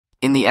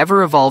In the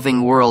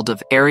ever-evolving world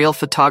of aerial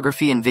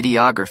photography and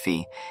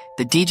videography,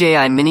 the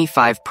DJI Mini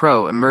 5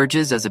 Pro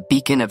emerges as a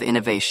beacon of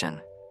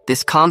innovation.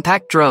 This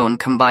compact drone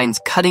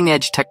combines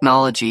cutting-edge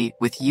technology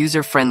with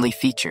user-friendly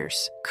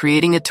features,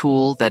 creating a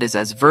tool that is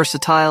as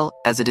versatile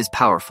as it is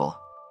powerful.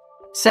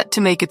 Set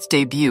to make its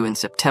debut in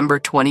September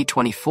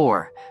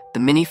 2024, the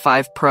Mini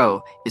 5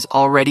 Pro is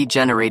already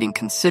generating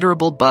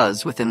considerable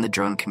buzz within the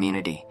drone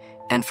community,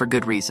 and for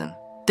good reason.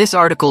 This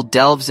article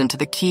delves into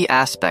the key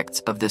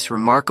aspects of this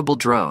remarkable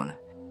drone,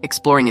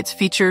 exploring its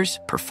features,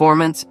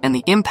 performance, and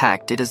the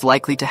impact it is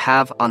likely to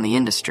have on the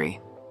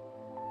industry.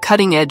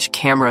 Cutting-edge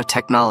camera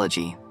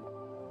technology.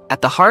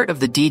 At the heart of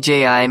the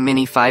DJI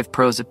Mini 5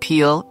 Pro's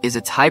appeal is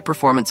its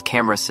high-performance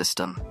camera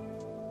system.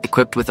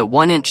 Equipped with a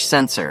 1-inch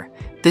sensor,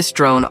 this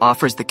drone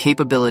offers the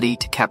capability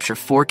to capture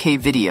 4K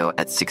video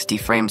at 60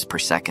 frames per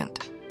second.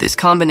 This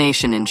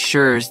combination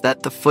ensures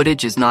that the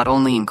footage is not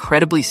only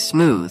incredibly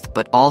smooth,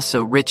 but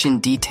also rich in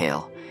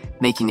detail,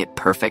 making it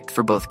perfect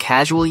for both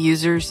casual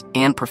users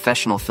and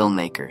professional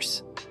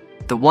filmmakers.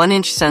 The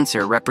 1-inch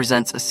sensor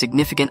represents a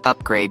significant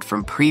upgrade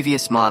from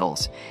previous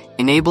models,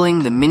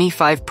 enabling the Mini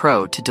 5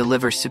 Pro to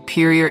deliver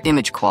superior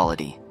image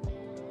quality.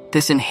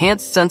 This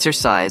enhanced sensor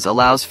size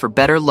allows for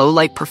better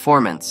low-light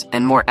performance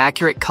and more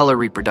accurate color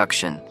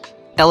reproduction,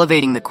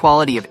 elevating the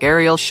quality of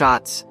aerial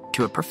shots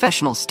to a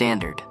professional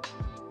standard.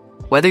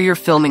 Whether you're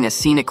filming a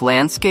scenic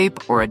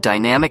landscape or a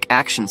dynamic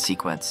action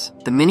sequence,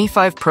 the Mini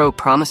 5 Pro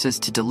promises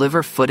to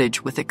deliver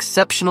footage with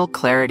exceptional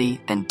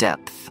clarity and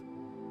depth.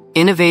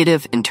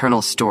 Innovative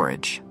internal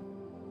storage.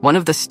 One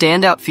of the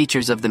standout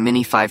features of the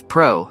Mini 5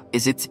 Pro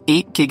is its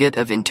 8 GB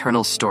of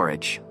internal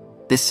storage.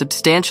 This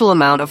substantial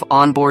amount of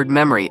onboard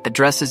memory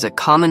addresses a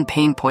common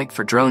pain point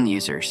for drone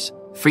users: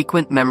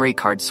 frequent memory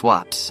card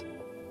swaps.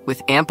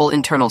 With ample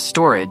internal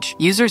storage,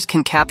 users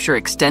can capture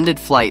extended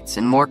flights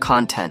and more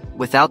content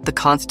without the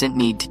constant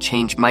need to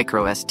change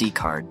micro SD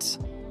cards.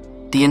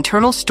 The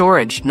internal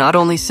storage not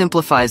only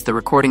simplifies the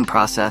recording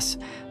process,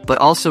 but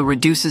also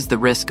reduces the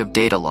risk of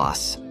data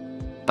loss.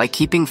 By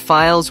keeping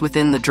files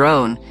within the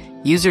drone,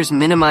 users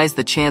minimize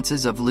the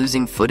chances of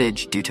losing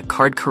footage due to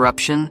card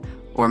corruption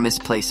or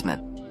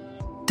misplacement.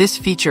 This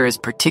feature is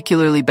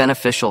particularly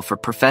beneficial for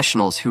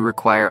professionals who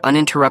require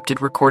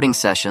uninterrupted recording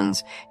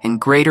sessions and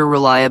greater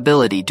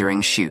reliability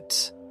during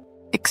shoots.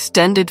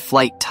 Extended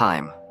flight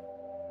time.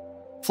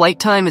 Flight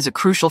time is a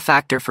crucial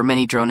factor for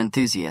many drone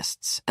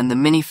enthusiasts, and the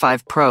Mini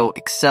 5 Pro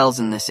excels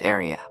in this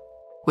area.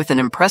 With an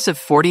impressive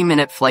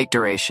 40-minute flight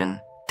duration,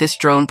 this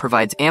drone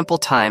provides ample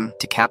time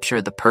to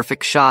capture the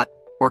perfect shot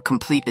or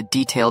complete a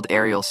detailed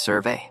aerial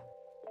survey.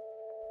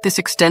 This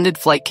extended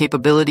flight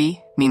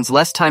capability means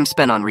less time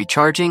spent on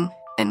recharging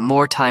and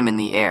more time in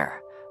the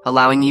air,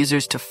 allowing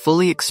users to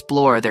fully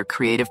explore their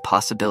creative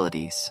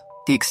possibilities.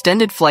 The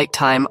extended flight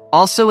time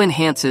also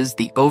enhances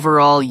the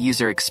overall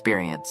user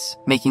experience,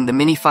 making the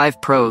Mini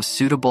 5 Pro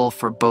suitable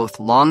for both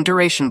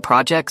long-duration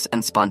projects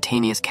and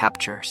spontaneous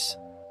captures.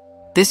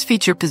 This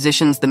feature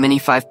positions the Mini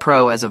 5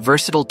 Pro as a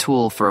versatile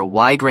tool for a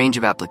wide range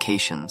of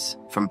applications,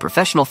 from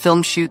professional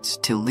film shoots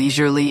to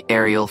leisurely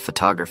aerial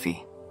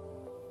photography.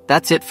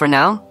 That's it for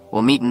now.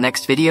 We'll meet in the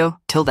next video.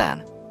 Till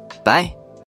then, bye.